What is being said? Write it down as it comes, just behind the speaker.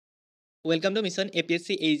Welcome to Mission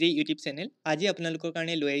APSC AZ YouTube channel. আজি আপোনালোকৰ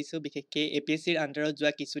কাৰণে লৈ আহিছো বিশেষকৈ APSCৰ আন্ডাৰত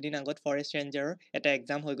যোৱা কিছুদিন আগত ফৰেষ্ট ৰেঞ্জাৰৰ এটা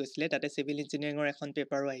এক্সাম হৈ গৈছিলে তাতে সিভিল ইঞ্জিনিয়াৰিংৰ এখন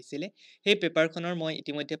পেপাৰো আহিছিলে সেই পেপাৰখনৰ মই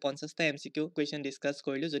ইতিমধ্যে 50টা MCQ কোৱেশ্চন ডিসকাস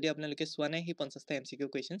কৰিলো যদি আপোনালোকে চোৱা নাই সেই 50টা MCQ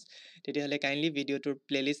কোৱেশ্চনছ তেতিয়াহলে কাইন্ডলি ভিডিওটোৰ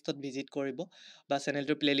প্লেলিষ্টত ভিজিট কৰিব বা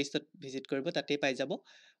চেনেলটোৰ প্লেলিষ্টত ভিজিট কৰিব তাতে পাই যাব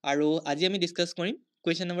আৰু আজি আমি ডিসকাস কৰিম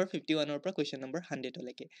question number 51 পৰা question number 100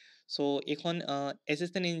 লৈকে সো এখন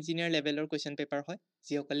এসিস্ট্যান্ট ইঞ্জিনিয়াৰ লেভেলৰ question paper হয়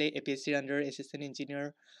যিসকলে APSCৰ আন্ডাৰ এসিস্ট্যান্ট ইঞ্জিনিয়াৰ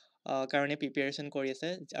কাৰণে প্ৰিপাৰেচন কৰি আছে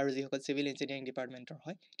আৰু যিসকল সিভিল ইঞ্জিনিয়াৰিং ডিপাৰ্টমেন্টৰ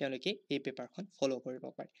হয় তেওঁলোকে এই পেপাৰখন ফলো কৰিব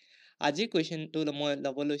পাৰে আজিৰ কোৱেশ্চনটো মই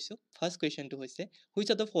ল'ব লৈছো ফাৰ্স্ট কোৱেশ্চনটো হৈছে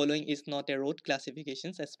which of the following is not a road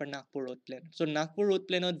classifications as per Nagpur road plan so Nagpur road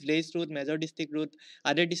planত village road major district road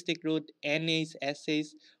other district road NH SH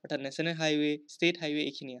অৰ্থাৎ national highway state highway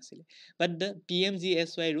এইখিনি আছিল but the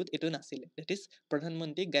PMGSY route এটো নাছিল that is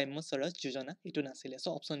প্ৰধানমন্ত্ৰী গ্ৰাম্য স্বৰাজ যোজনা এটো নাছিল so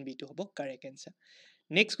option B টো হ'ব correct answer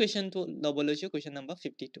next question to ল'ব লৈছো question number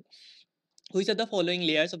 52 which of the following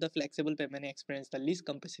layers of the flexible payment experience the least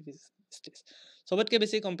compressive stress সবতকে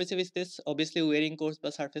বেছি compressive stress obviously wearing course বা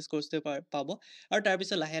surface course তে পাব আৰু তাৰ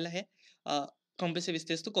পিছত লাহে লাহে compressive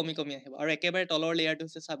stress টো কমি কমি আহিব আৰু একেবাৰে তলৰ layer টো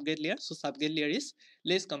হৈছে subgrade layer so subgrade layer is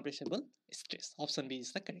less compressible stress option B is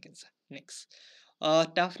the correct answer next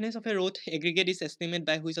toughness of a road aggregate is estimated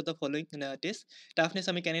by which of the following test toughness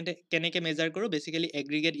আমি কেনেকে measure কৰো basically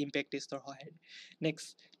aggregate impact test ৰ সহায়ত next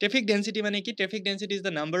traffic density মানে কি traffic density is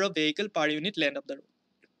the number of vehicle per unit length of the road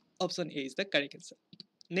option A is the correct answer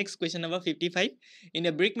next question number 55 in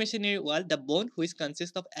a brick masonry wall the bond which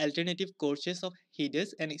consists of alternative courses of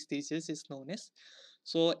headers and stairs is known as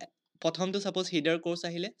so প্ৰথমটো suppose header course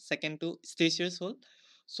আহিলে second to stairs hall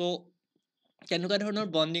so কেনেকুৱা ধৰণৰ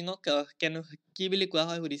বন্ডিংক কি বুলি কোৱা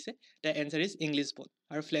হয় সুধিছে the answer is English bond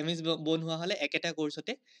আৰু Flemish bond হোৱা হলে একেটা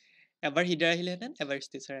কোৰ্সতে এবাৰ হিডাৰ আহিলেহেঁতেন এবাৰ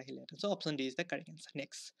ষ্টেচাৰ আহিলেহেঁতেন so option D is the correct answer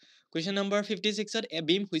next question number 56 to a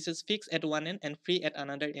beam which is fixed at one end and free at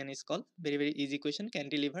another end is called very easy question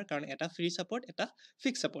cantilever কাৰণ এটা free support এটা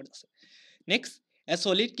fixed support আছে next a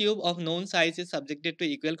solid cube of known size is subjected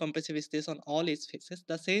to equal compressive stress on all its faces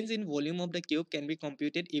the change in volume of the cube can be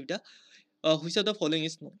computed if the which of the following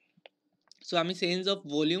is known so আমি change of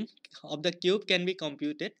volume of the cube can be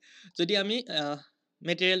computed যদি আমি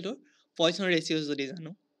material to Poisson ratios যদি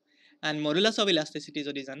জানো and modulus of elasticity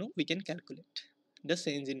যদি জানো we can calculate the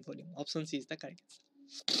change in volume option C is the correct answer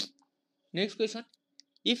next question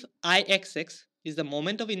if Ixx is the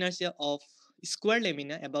moment of inertia of square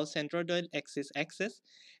lamina above centroidal axis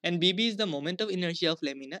and BB is the moment of inertia of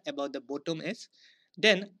lamina above the bottom edge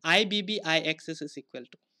then IBB Ixx is equal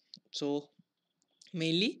to so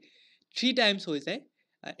mainly 3 times হৈ যায়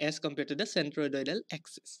as compared to the centroidal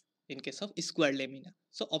axis in case of square lamina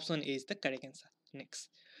so option A is the correct answer next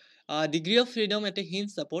degree of freedom at a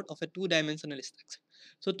hinge support of a two-dimensional structure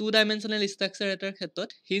so two-dimensional structure এটাৰ ক্ষেত্ৰত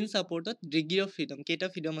hinge supportত degree of freedom কেইটা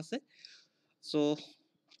freedom আছে so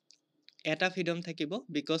এটা freedom থাকিব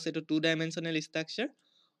because এটো two-dimensional structure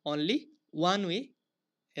only one way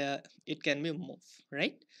it can be moved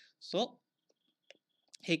right so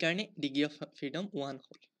সেইকাৰণে degree of freedom 1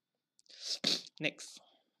 হ'ল next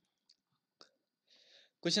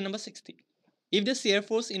question number 60 if the shear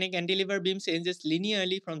force in a cantilever beam changes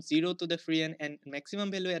linearly from 0 to the free end and maximum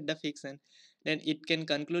value at the fixed end then it can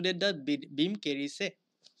conclude that the beam carries a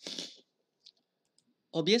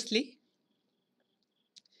obviously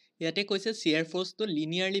ইয়াতে কৈছে shear force to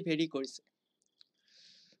linearly vary কৰিছে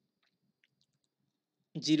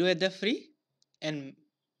 0 at the free and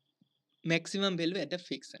maximum value at the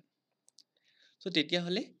fixed end so তেতিয়া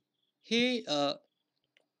হলে হে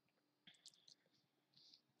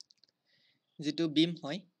যেটো beam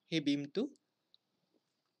হয় হে beam to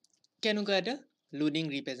কেনেকুৱা এটা loading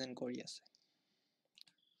represent কৰি আছে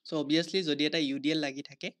so obviously যদি এটা UDL লাগি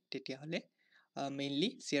থাকে তেতিয়া হলে mainly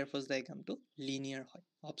shear force diagram to linear হয়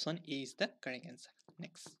option A is the correct answer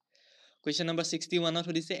next question number 61 ত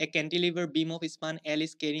সুধিছে a cantilever beam of span L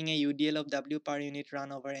is carrying a UDL of W per unit run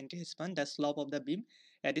over entire span the slope of the beam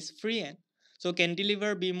at its free end so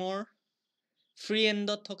cantilever beam or free end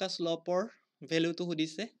ত থকা slope or value to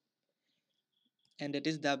সুধিছে and that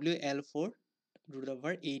is WL4 root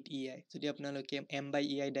over 8 EI যদি আপোনালোকে M by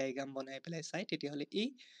EI diagram বনাই পেলাই চাই তেতিয়া হলে এই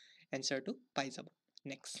answer to পাই যাব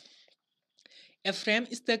next a frame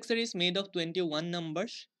structure is made of 21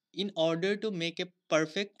 numbers in order to make a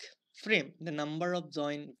perfect frame the number of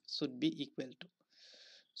joint should be equal to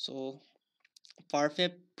so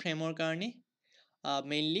perfect frame or কাৰণে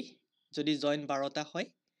mainly যদি joint 12টা হয়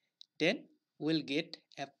then we'll get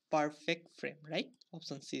a perfect frame right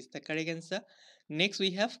option C is the correct answer next we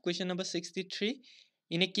have question number 63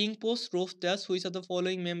 in a king post roof truss which of the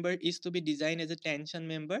following member is to be designed as a tension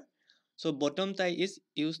member So bottom tie is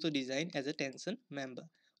used to design as a tension member.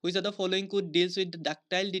 Which of the following code deals with the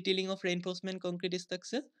ductile detailing of reinforcement concrete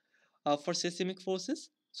structure for seismic forces?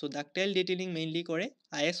 So ductile detailing mainly kore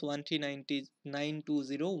IS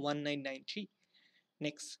 139201993.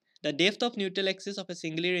 Next, the depth of neutral axis of a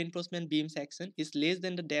singular reinforcement beam section is less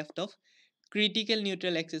than the depth of critical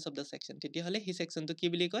neutral axis of the section. তেতিয়া হলে হি সেকশনটো কি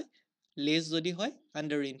বুলি কয়? Less যদি হয়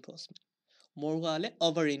under reinforcement, মোর হোৱা হলে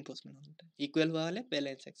over ৰিইনফোৰ্সমেন্ট হলহেঁতেন, ইকুয়াল হোৱা হলে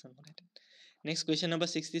ব্যালেন্স সেকশন হলহেঁতেন. Next question number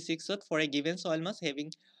 66 for a given soil mass having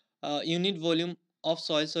unit volume of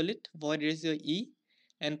soil solid, void ratio E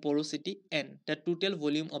and porosity N, the total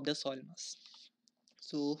volume of the soil mass.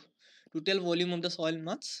 So total volume of the soil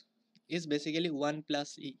mass is basically 1 plus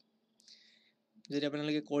E. যদি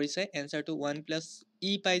আপোনালোকে কৰিছে answer to 1 plus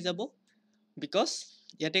E পাই যাব, because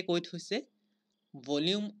ইয়াতে কৈ থৈছে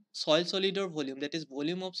volume soil solid or volume, that is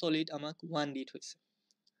volume of solid আমাক 1 দি থৈছে,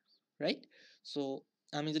 right? So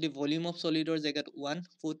আমি যদি volume of solid or জেগাত 1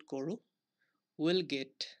 put কৰো, will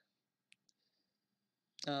get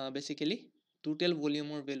basically total volume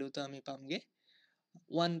or value to আমি পামগে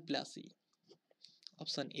 1 plus E.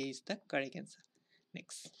 Option A is the correct answer.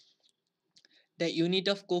 Next, the unit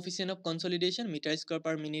of coefficient of consolidation, meter square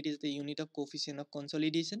per minute is the unit of coefficient of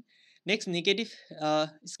consolidation. Next, negative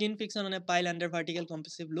skin friction on a pile under vertical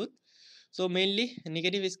compressive load. So mainly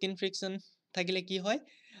negative skin friction thakile ki hoy,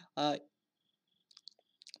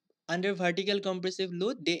 under vertical compressive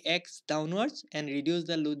load they act downwards and reduce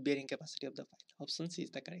the load bearing capacity of the pile. Option C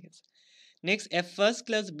is the correct answer. Next, a first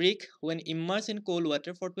class brick when immersed in cold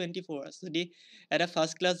water for 24 hours. So at a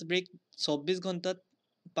first class brick 24 ঘন্টা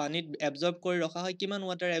পানীত absorb কৰি ৰখা হয়, কিমান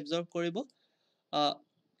water absorb কৰিব?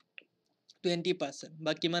 20%,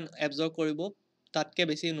 বা কিমান absorb কৰিব তাতকে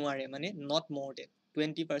বেছি নোৱাৰে, মানে not more than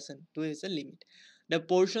 20% to is a limit. The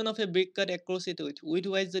portion of a brick cut across it with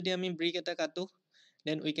wise যদি আমি brick এটা কাটো,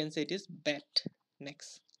 then we can say it is bent. Next,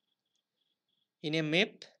 in a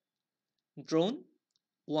map drawn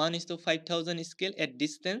 1:5000 scale at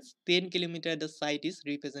distance 10 km, the site is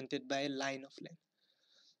represented by a line of length.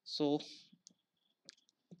 So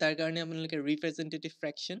তাৰ কাৰণে আপোনালোকে representative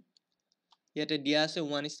fraction ইয়াতে দিয়া আছে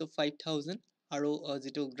 1:5000 আৰু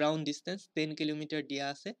যেটো ground distance 10 km দিয়া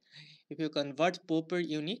আছে. If you convert per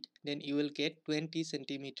unit, then you will get 20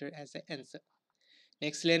 cm as an answer.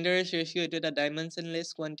 Next, slenderness ratio, it is a dimensionless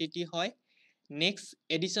quantity hoy. Next,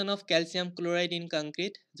 addition of calcium chloride in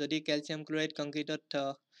concrete, jodi calcium chloride concrete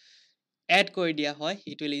add kori dia hoy,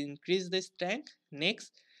 it will increase the strength.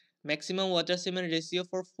 Next, maximum water cement ratio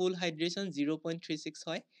for full hydration 0.36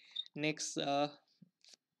 hoy. Next,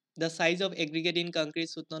 the size of aggregate in concrete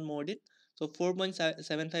should not more than, so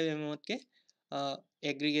 4.75 mm ke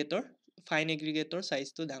aggregator, fine aggregator size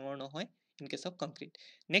to dangor no hoy in case of concrete.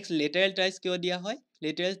 Next, lateral ties kyo dia hoy?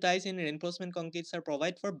 Lateral ties in reinforcement concretes are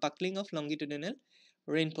provided for buckling of longitudinal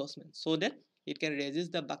reinforcement, so that it can resist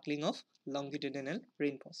the buckling of longitudinal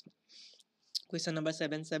reinforcement. Question number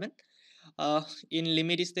 77. In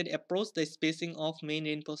limit state approach, the spacing of main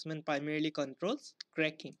reinforcement primarily controls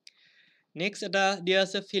cracking. Next, there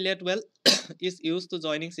is a fillet well is used to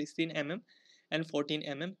joining 16 mm and 14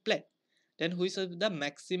 mm plate. Then which is the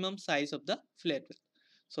maximum size of the fillet well?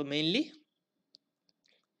 So mainly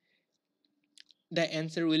the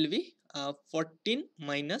answer will be 14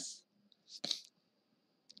 minus,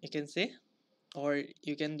 you can say, or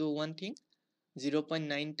you can do one thing,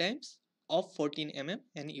 0.9 times of 14 mm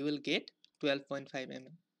and you will get 12.5 mm.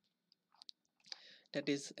 That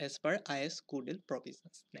is as per IS Codel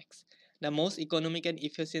provisions. Next, the most economic and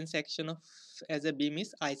efficient section of as a beam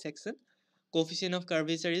is I section. Coefficient of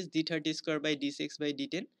curvature is d30 square by d6 by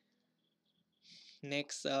d10.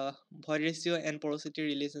 Next, void ratio and porosity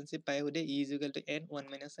relationship by E is equal to n 1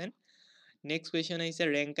 minus n. Next question is a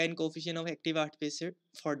Rankine coefficient of active earth pressure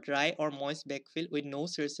for dry or moist backfill with no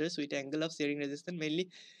surface with angle of shearing resistance. Mainly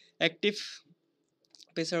active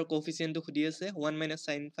pressure coefficient to khudi ase 1 minus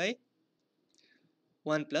sin phi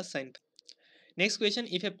 1 plus sin phi. Next question,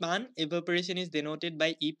 if a pan evaporation is denoted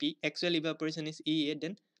by EP, actual evaporation is EA,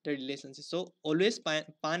 then the relationship. So always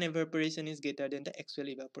pan evaporation is greater than the actual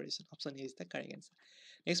evaporation. Option A is the correct answer.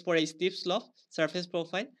 Next, for a steep slope surface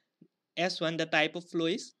profile S1, the type of flow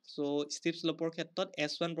is, so steep slope or khetot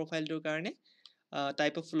S1 profile to karone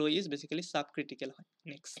type of flow is basically subcritical.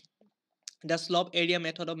 Next, the slope area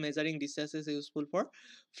method of measuring discharge is useful for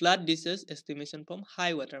flood discharge estimation from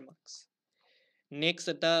high water marks. Next,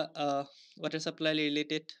 water supply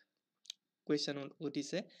related question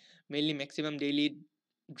udise, mainly maximum daily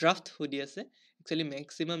draft hudi ase, actually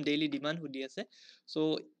maximum daily demand hudi ase.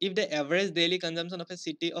 So if the average daily consumption of a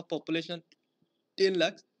city of population 10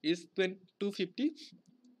 lakhs is 250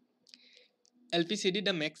 LPCD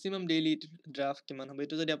the maximum daily draft কিমান হবে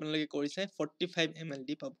এটো যদি আপোনালোকে কৰিছে 45 ml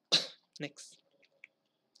দি পাব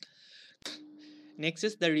next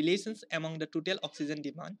is the relations among the total oxygen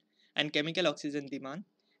demand and chemical oxygen demand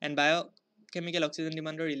and biochemical oxygen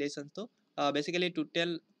demand relations to basically total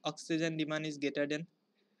oxygen demand is greater than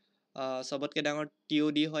সবতকে ডাঙৰ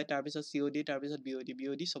TOD হয় তাৰ পিছত COD তাৰ পিছত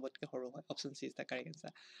BOD সবতকে সৰু হয় option C is the correct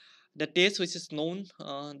answer the test which is known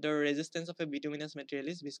the resistance of a bituminous material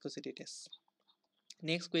is viscosity test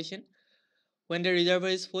next question when the reservoir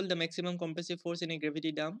is full the maximum compressive force in a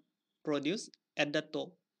gravity dam produced at the top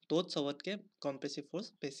tot সবতকে compressive force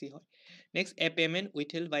বেছি হয় next a payment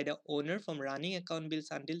withheld by the owner from running account bills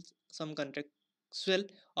until some contractual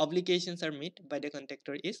obligations are met by the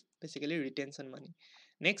contractor is basically retention money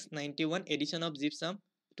next 91 addition of gypsum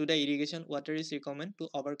to the irrigation water is recommended to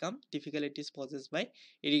overcome difficulties posed by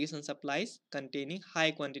irrigation supplies containing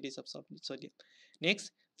high quantities of sodium next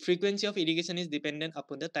frequency of irrigation is dependent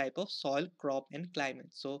upon the type of soil crop and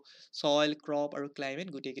climate so soil crop or climate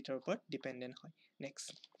গোটেই কেইটাৰ ওপৰত dependent হয় next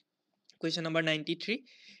question number 93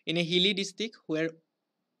 in a hilly district where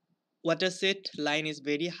watershed line is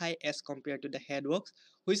very high as compared to the headworks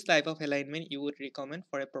which type of alignment you would recommend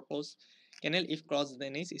for a proposed canal if cross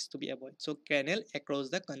drainage is to be avoided so canal across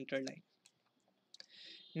the contour line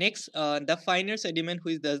next the finer sediment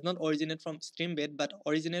which does not originate from stream bed but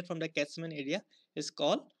originate from the catchment area is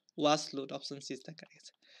called wash load option C is the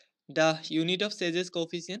correct the unit of 𝑐𝑗's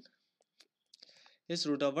coefficient is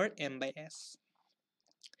root over m by s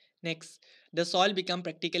next the soil become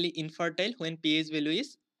practically infertile when pH value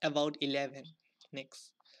is about 11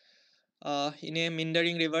 next in a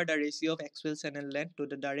meandering river the ratio of actual channel length to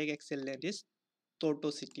the direct axial length is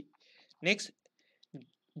tortuosity next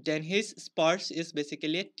Denhis spurs is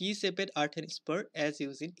basically a T-shaped earthen spur as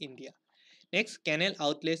used in India next canal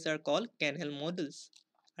outlets are called canal models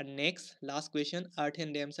and next last question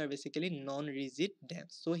earthen dams are basically non-rigid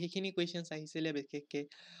dams so hekhini questions ahisile bekekke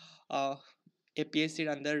APSC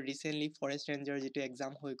under recently forest ranger jitu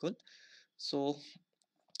exam hoi gol so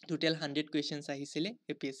total 100 questions ahisile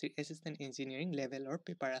APSC assistant engineering level or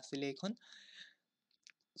paper asile ekhon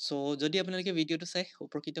so jodi apnalike video to sai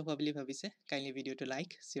uprokito howa boli bhabise kindly video to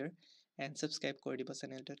like share and subscribe kori dibo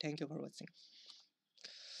channel to thank you for watching